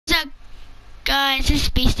Guys, this is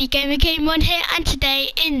Beastie Gamer Game On here, and today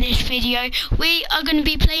in this video we are going to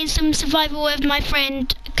be playing some survival with my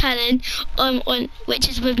friend Callan, which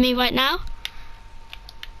is with me right now.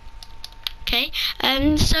 Okay,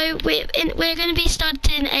 so we're going to be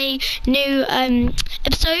starting a new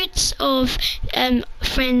episodes of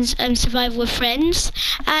Friends Survival with Friends,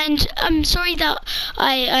 and I'm sorry that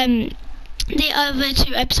the other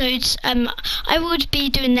two episodes I would be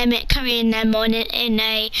doing them, carrying them on in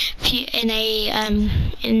a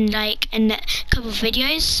couple of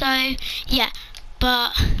videos. So yeah,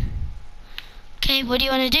 but okay, what do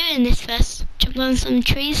you want to do in this first? Jump on some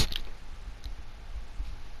trees.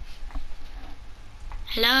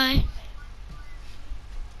 Hello.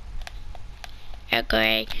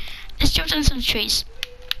 Okay, let's jump on some trees.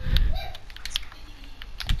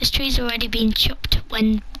 This tree's already been chopped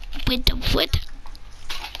with the wood.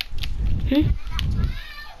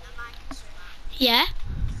 Yeah.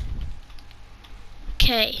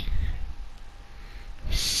 Okay.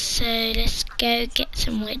 So let's go get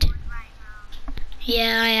some wood.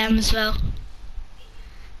 Yeah, I am as well.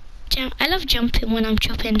 I love jumping when I'm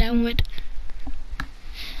chopping down wood.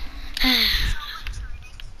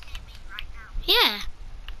 Yeah.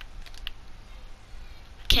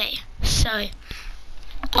 Okay, so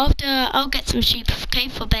after I'll get some sheep, okay,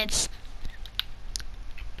 for beds.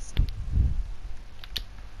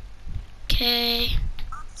 Okay.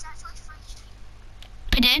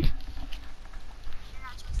 Put in?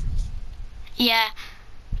 Yeah,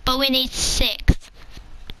 but we need 6.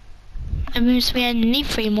 That means we only need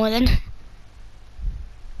 3 more then.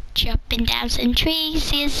 Chopping down some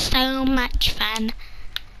trees is so much fun.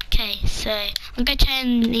 Okay, so I'm going to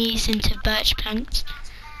turn these into birch planks.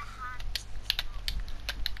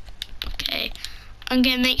 Okay, I'm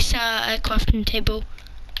going to make a crafting table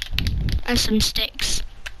and some sticks.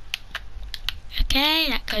 Okay,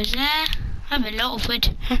 that goes there. I have a lot of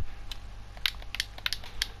wood.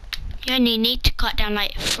 You only need to cut down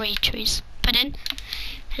like 3 trees. Pardon?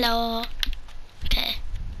 Hello. Okay.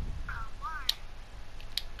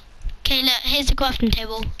 Okay, look, here's the crafting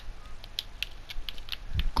table.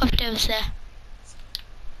 Crafting table's there.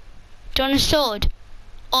 Do you want a sword?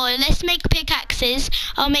 Or let's make pickaxes.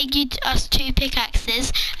 I'll make us 2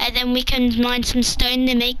 pickaxes, and then we can mine some stone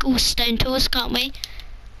and make all stone tools, can't we?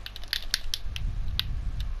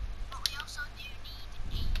 But we also do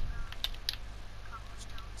need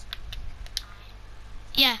cobblestones.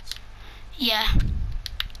 Yeah. Yeah.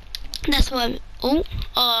 That's what oh,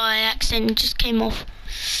 I accidentally just came off.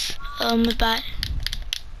 My bad.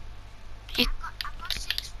 I've got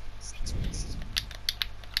 6 pieces.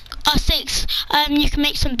 Oh, 6. You can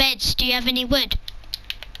make some beds. Do you have any wood?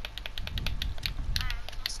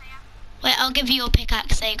 Yes, I am. Wait, I'll give you your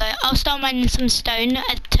pickaxe. There you go. I'll start mining some stone,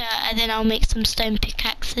 and then I'll make some stone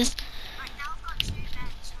pickaxes. Right now I've got 2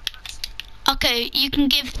 beds. Okay, you can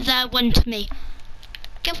give that one to me.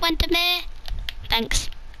 Give one to me. Thanks.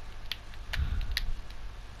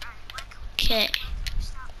 Okay.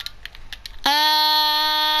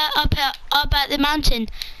 Up at the mountain.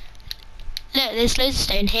 Look, there's loads of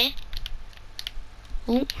stone here.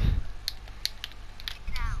 Oh.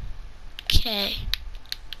 Okay.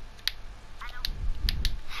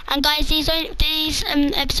 And guys, these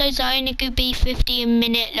episodes are only going to be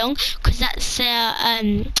 50-minute long, because that's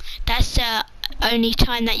the only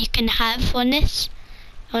time that you can have on this,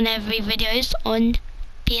 on every videos on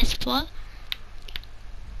PS4.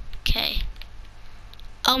 Okay.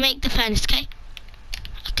 I'll make the furnace, okay?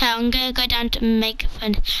 Okay, I'm gonna go down to make a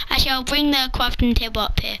furnace. Actually, I'll bring the crafting table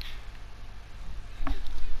up here.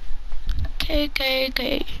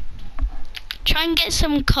 Okay. Try and get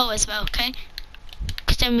some coal as well, okay?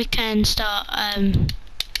 Because then we can start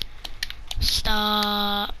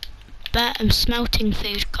smelting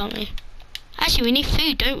food, can't we? Actually, we need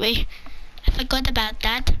food, don't we? I forgot about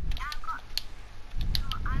that.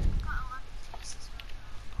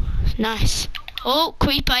 Nice. Oh,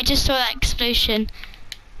 creeper, I just saw that explosion.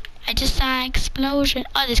 Oh,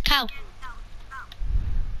 there's a cow.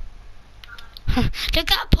 Look at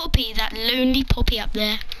that puppy, that lonely puppy up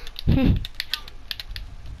there.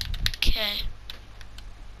 Okay.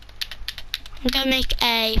 I'm gonna make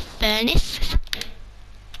a furnace.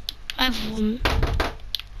 I have one.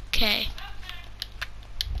 Okay.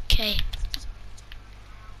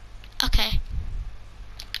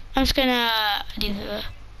 I'm just gonna leave it.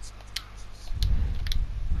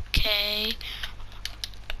 Okay.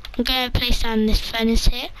 I'm gonna place down this furnace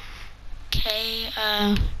here. Okay,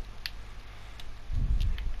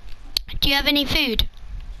 do you have any food?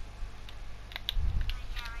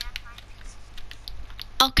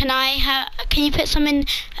 Oh, can you put some in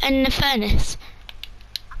the furnace?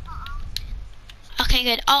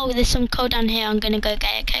 Okay, good. Oh, there's some coal down here. I'm gonna go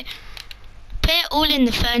get it, okay? Put it all in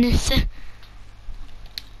the furnace.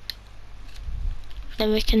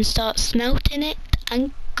 Then we can start smelting it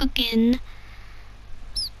and cooking.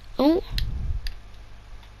 Oh.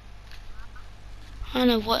 I don't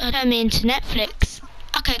know what turned me into Netflix.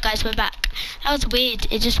 Okay guys, we're back. That was weird,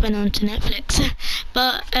 it just went on to Netflix.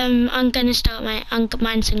 But I'm gonna start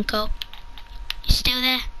mine some coal. You still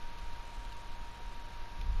there?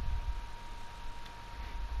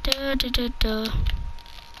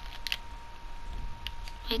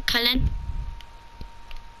 Wait, Cullen.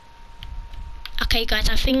 Okay guys,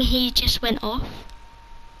 I think he just went off.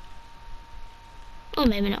 Or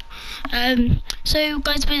maybe not. So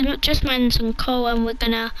guys, we're just mining some coal and we're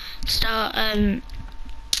gonna start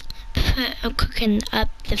cooking up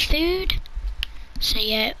the food. So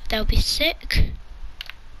yeah, they'll be sick.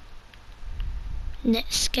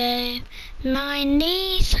 Let's go mine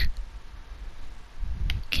these.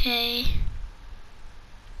 Okay.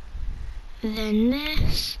 Then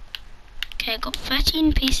this. Okay, I got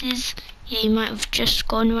 13 pieces. Yeah, you might have just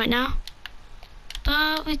gone right now.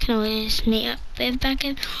 But we can always meet up with back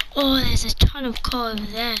in. Oh, there's a ton of coal over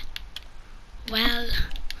there. Well,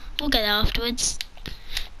 we'll get there afterwards.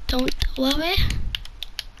 Don't worry.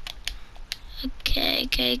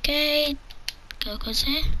 Okay. Goes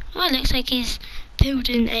here. Oh, it looks like he's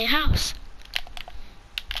building a house.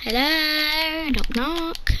 Hello,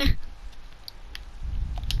 knock.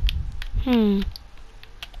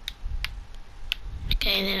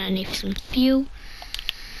 Okay, then I need some fuel.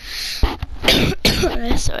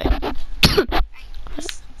 Sorry.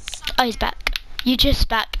 Oh, he's back. You just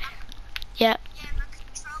back. Yep. Yeah, my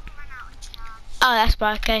controller ran out of charge. Oh, that's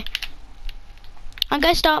bad. Okay. I'm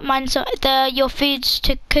gonna start mining your foods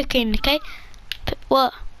to cooking. Okay.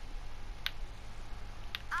 What?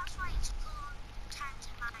 That's why it's called time to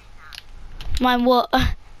mine that. Mine what?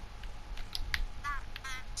 That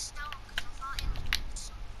stone, because I thought it was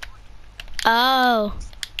some wood. Oh.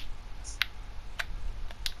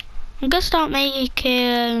 I'm gonna start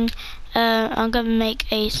making. I'm gonna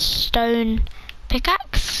make a stone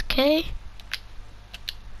pickaxe. Okay.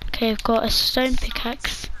 Okay, I've got a stone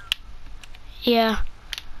pickaxe. Yeah.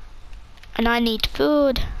 And I need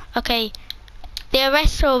food. Okay. The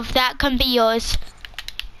rest of that can be yours.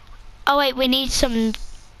 Oh wait, we need some. 1,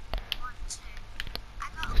 2. I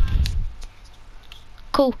got loads.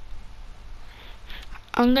 Cool.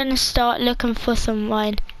 I'm gonna start looking for some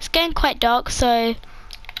wine. It's getting quite dark, so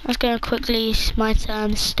I'm just gonna quickly mine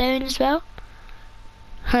some stone as well.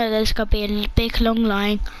 Oh, there's gonna be a big long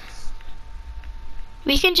line.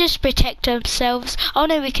 We can just protect ourselves. Oh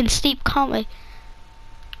no, we can sleep, can't we?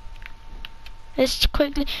 Let's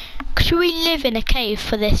quickly. Should we live in a cave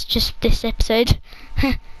for this episode?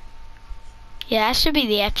 Yeah, that should be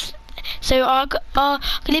the episode. So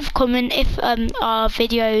leave a comment if our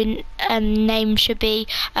video name should be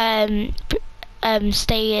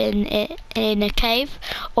stay in a cave,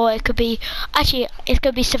 or it could be it's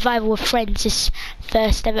gonna be survival with friends. This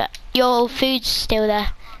first ever. Your food's still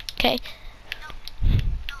there, okay? No,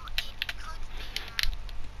 it could be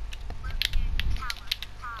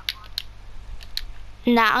part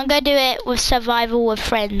 1. Nah, I'm gonna do it with survival with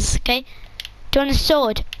friends, okay? Do you want a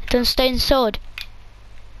sword? Do you want a stone sword?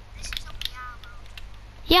 This is on the arrow.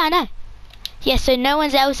 Yeah, I know. Yeah, so no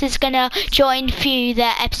one else is gonna join through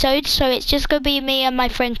the episode, so it's just gonna be me and my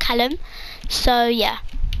friend Callum. So yeah.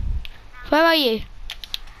 Where are you?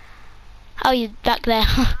 Oh, you're back there.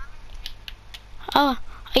 Oh,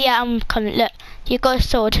 yeah, I'm coming. Look, you got a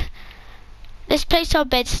sword. Let's place our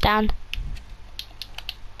beds down.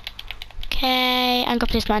 Okay, I'm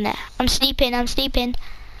gonna place mine there. I'm sleeping.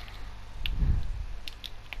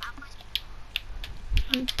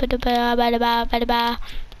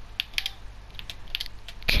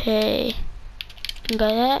 Okay. Can go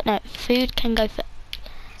there. No, food can go for.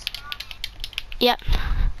 Yep.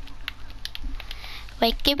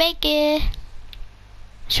 Wakey.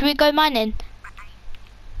 Should we go mining?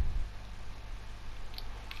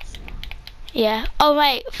 Yeah. Oh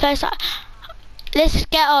wait, first let's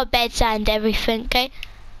get our beds and everything, okay?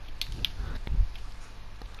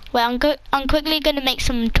 Well, I'm quickly gonna make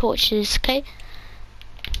some torches, okay?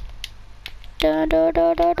 Put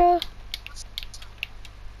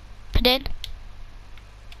in.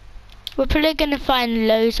 We're probably gonna find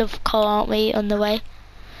loads of coal, aren't we, on the way?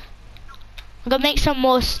 I'm gonna make some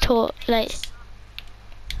more like. No,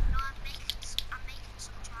 I'm making some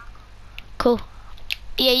charcoal. Cool.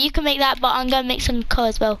 Yeah, you can make that, but I'm gonna make some coal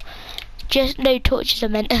as well. Just no torches, I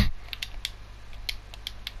meant. No, I'll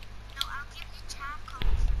give you charcoal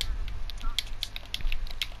for the torches.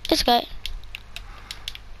 Let's go.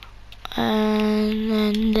 And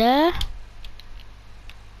then there.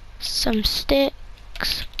 Some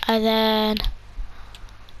sticks. And then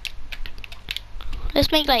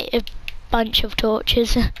let's make like a bunch of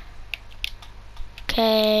torches.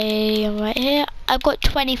 Okay, I'm right here. I've got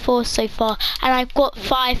 24 so far, and I've got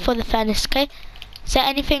 5 for the furnace, okay? Is there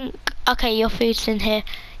anything? Okay, your food's in here.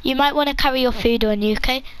 You might want to carry your food on you,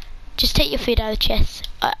 okay? Just take your food out of the chest.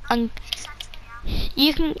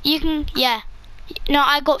 You can, yeah. No,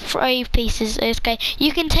 I got 3 pieces, okay?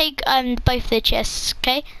 You can take both the chests,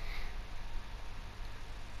 okay?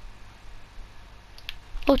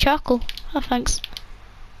 Oh, charcoal. Oh, thanks.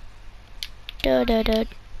 Yeah,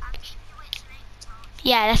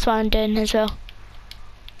 that's what I'm doing as well.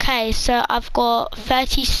 Okay, so I've got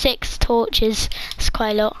 36 torches. That's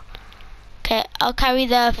quite a lot. Okay, I'll carry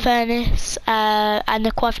the furnace and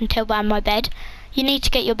the crafting table and my bed. You need to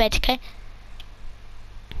get your bed, okay?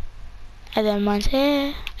 And then mine's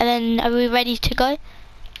here. And then, are we ready to go?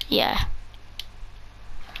 Yeah.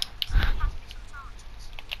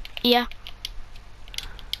 Yeah.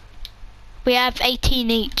 We have 18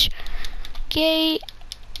 each. Okay.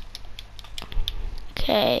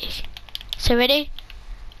 Okay. So ready?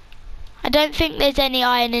 I don't think there's any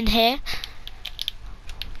iron in here.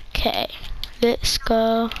 Okay. Let's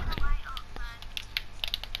go.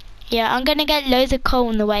 Yeah, I'm gonna get loads of coal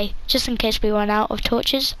on the way, just in case we run out of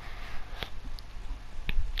torches.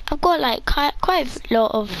 I've got like quite a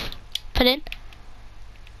lot of pudding.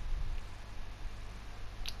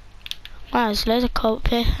 Wow, there's loads of coal up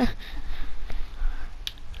here.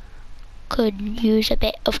 Could use a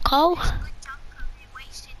bit of coal.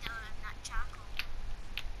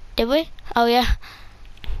 Did we? Oh yeah.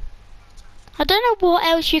 I don't know what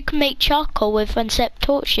else you can make charcoal with except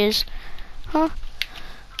torches. Huh?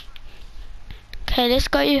 Okay, let's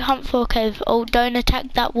go hunt for a cave. Oh, don't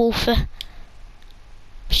attack that wolf.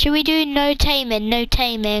 Should we do no taming? No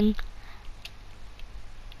taming.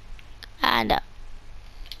 And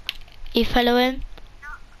you follow him?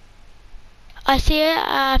 I see it.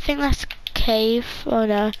 I think that's a cave. Oh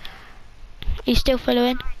no. You still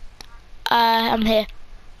following? I'm here.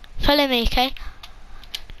 Follow me, okay?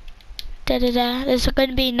 There's going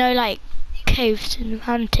to be no like caves in the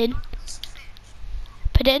mountain.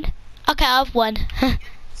 Put in. Okay, I have 1.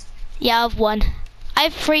 Yeah, I have 1. I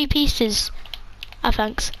have 3 pieces. Oh,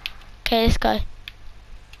 thanks. Okay, let's go. I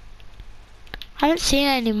haven't seen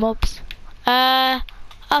any mobs. I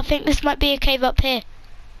think this might be a cave up here.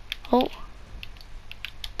 Oh,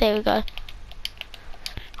 there we go.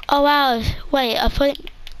 Oh wow! Wait, I thought.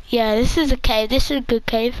 Yeah, this is a cave. This is a good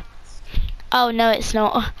cave. Oh no, it's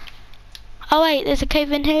not. Oh wait, there's a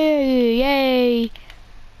cave in here. Yay!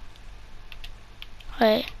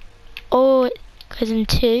 Wait. Oh, it goes in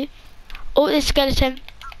 2. Oh, there's a skeleton.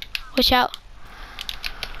 Watch out.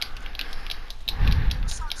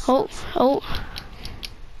 Oh, oh.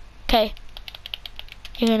 Okay.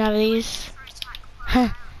 You can have these. Huh.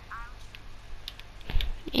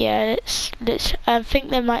 Yeah, let's. I think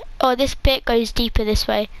there might. Oh, this bit goes deeper this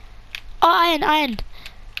way. Oh, iron.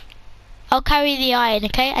 I'll carry the iron,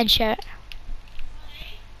 okay, and share it.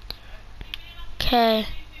 Okay.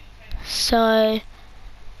 So,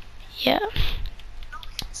 yeah.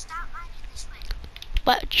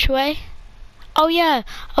 Which way? Oh yeah,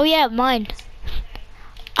 mine.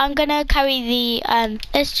 I'm gonna carry the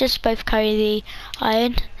let's just both carry the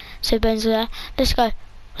iron. So Bones are there. Let's go.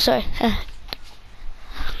 Sorry. I'm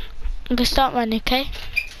gonna start running, okay?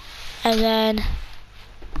 And then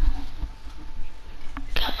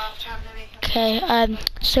okay,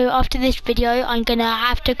 so after this video I'm gonna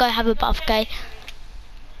have to go have a bath, okay?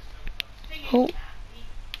 Oh.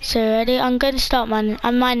 So ready? I'm gonna start mining.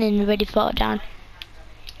 I'm mining really far down.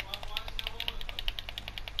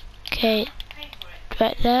 Okay,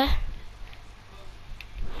 right there.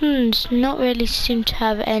 It's not really seem to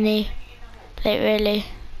have any, like really.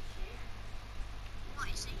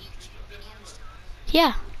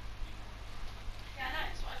 Yeah.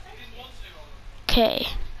 Okay.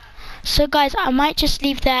 So guys, I might just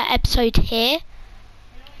leave the episode here.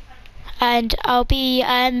 And I'll be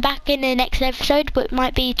back in the next episode, but it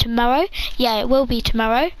might be tomorrow. Yeah, it will be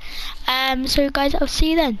tomorrow. So guys, I'll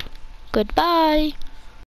see you then. Goodbye.